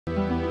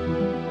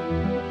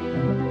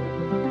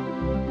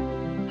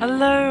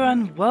Hello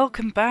and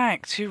welcome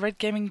back to Red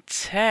Gaming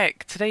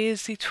Tech. Today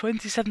is the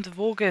 27th of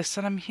August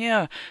and I'm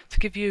here to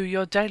give you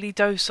your daily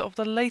dose of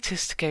the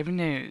latest gaming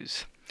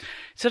news.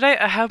 Today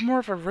I have more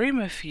of a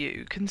rumour for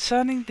you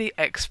concerning the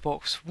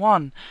Xbox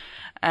One,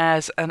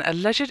 as an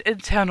alleged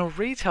internal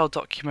retail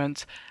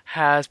document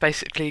has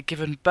basically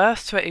given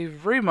birth to a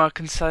rumour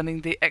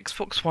concerning the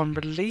Xbox One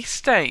release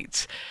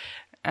date.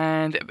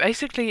 And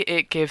basically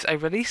it gives a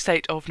release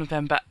date of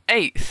November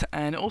 8th,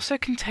 and it also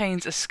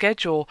contains a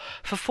schedule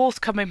for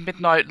forthcoming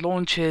midnight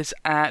launches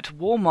at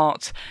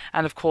Walmart,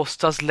 and of course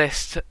does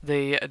list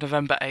the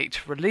November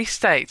 8th release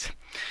date.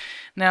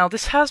 Now,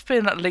 this has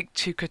been linked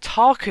to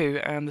Kotaku,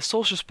 and the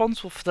source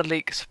responsible for the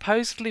leak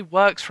supposedly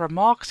works for a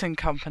marketing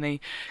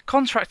company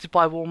contracted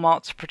by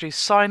Walmart to produce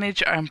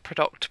signage and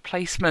product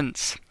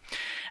placements.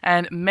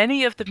 And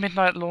many of the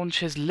midnight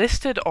launches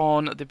listed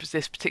on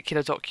this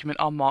particular document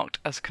are marked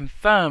as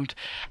confirmed.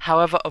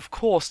 However, of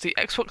course, the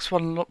Xbox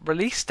One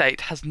release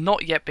date has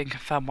not yet been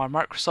confirmed by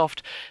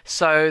Microsoft,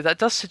 so that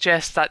does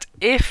suggest that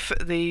if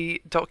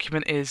the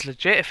document is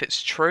legit, if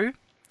it's true,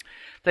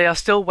 they are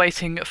still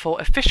waiting for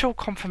official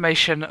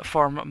confirmation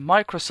from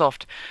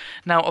Microsoft.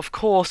 Now, of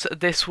course,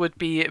 this would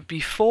be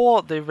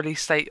before the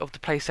release date of the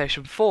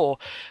PlayStation 4,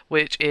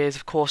 which is,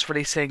 of course,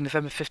 releasing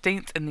November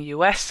 15th in the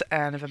US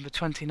and November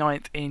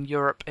 29th in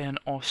Europe and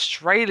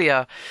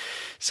Australia.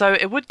 So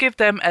it would give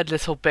them a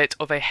little bit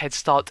of a head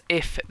start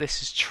if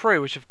this is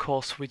true, which, of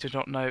course, we do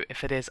not know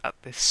if it is at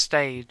this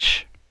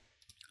stage.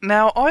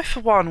 Now, I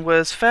for one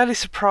was fairly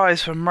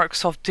surprised when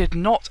Microsoft did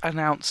not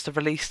announce the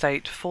release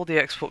date for the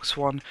Xbox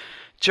One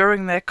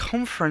during their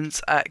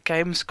conference at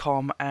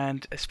Gamescom,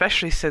 and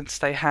especially since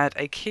they had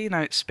a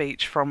keynote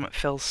speech from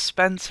Phil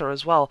Spencer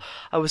as well.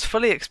 I was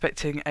fully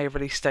expecting a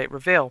release date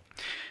reveal.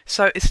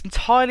 So it's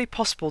entirely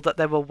possible that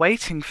they were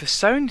waiting for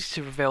Sony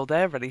to reveal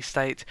their release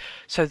date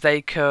so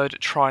they could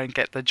try and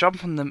get the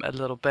jump on them a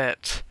little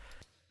bit.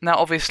 Now,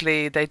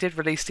 obviously, they did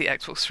release the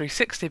Xbox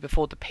 360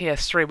 before the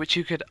PS3, which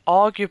you could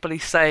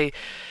arguably say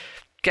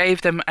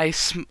gave them a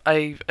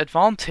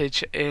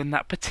advantage in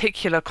that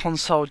particular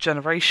console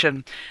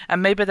generation,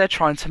 and maybe they're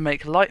trying to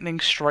make lightning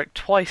strike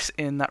twice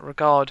in that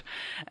regard.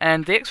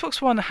 And the Xbox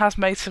One has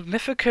made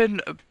significant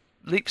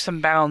leaps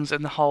and bounds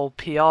in the whole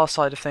PR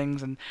side of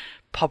things, and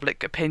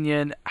public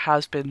opinion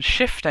has been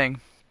shifting.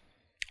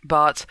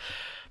 But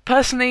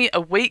personally,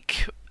 a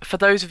week, for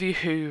those of you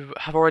who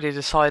have already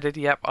decided,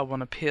 yep, I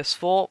want a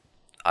PS4,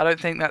 I don't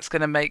think that's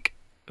going to make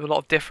a lot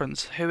of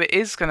difference. Who it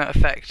is going to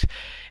affect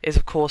is,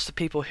 of course, the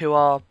people who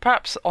are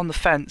perhaps on the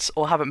fence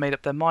or haven't made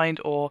up their mind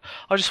or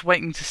are just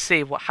waiting to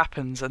see what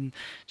happens and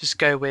just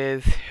go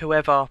with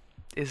whoever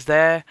is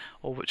there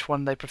or which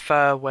one they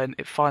prefer when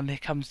it finally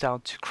comes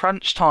down to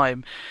crunch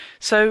time.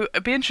 So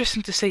it'd be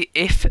interesting to see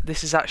if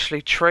this is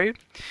actually true.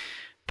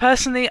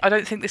 Personally, I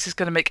don't think this is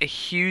going to make a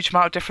huge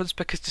amount of difference,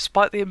 because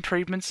despite the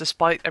improvements,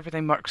 despite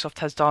everything Microsoft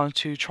has done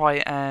to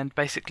try and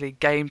basically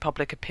gain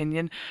public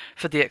opinion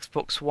for the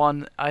Xbox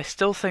One, I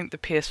still think the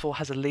PS4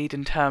 has a lead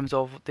in terms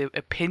of the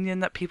opinion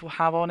that people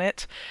have on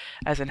it,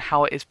 as in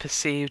how it is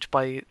perceived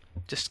by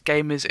just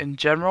gamers in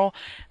general.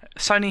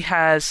 Sony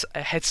has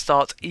a head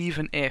start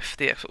even if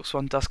the Xbox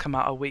One does come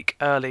out a week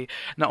early.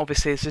 Now,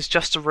 obviously, this is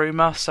just a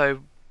rumour, so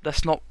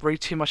let's not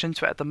read too much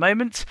into it at the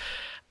moment,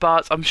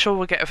 but I'm sure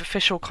we'll get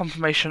official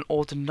confirmation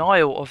or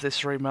denial of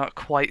this rumour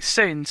quite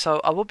soon,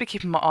 so I will be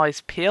keeping my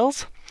eyes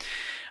peeled.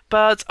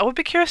 But I would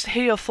be curious to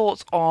hear your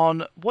thoughts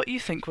on what you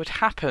think would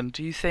happen.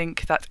 Do you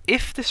think that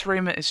if this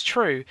rumour is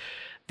true,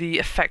 the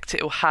effect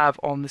it will have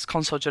on this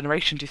console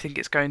generation, do you think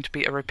it's going to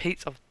be a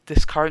repeat of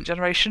this current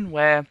generation,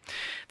 where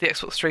the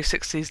Xbox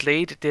 360's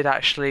lead did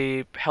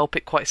actually help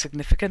it quite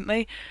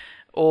significantly?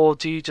 Or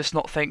do you just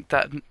not think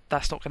that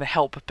that's not going to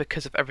help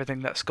because of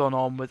everything that's gone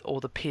on with all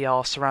the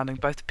PR surrounding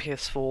both the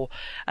PS4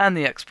 and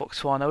the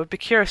Xbox One? I would be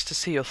curious to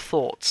see your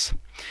thoughts.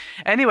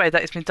 Anyway,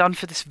 that has been done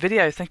for this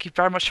video. Thank you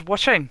very much for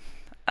watching,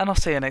 and I'll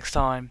see you next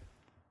time.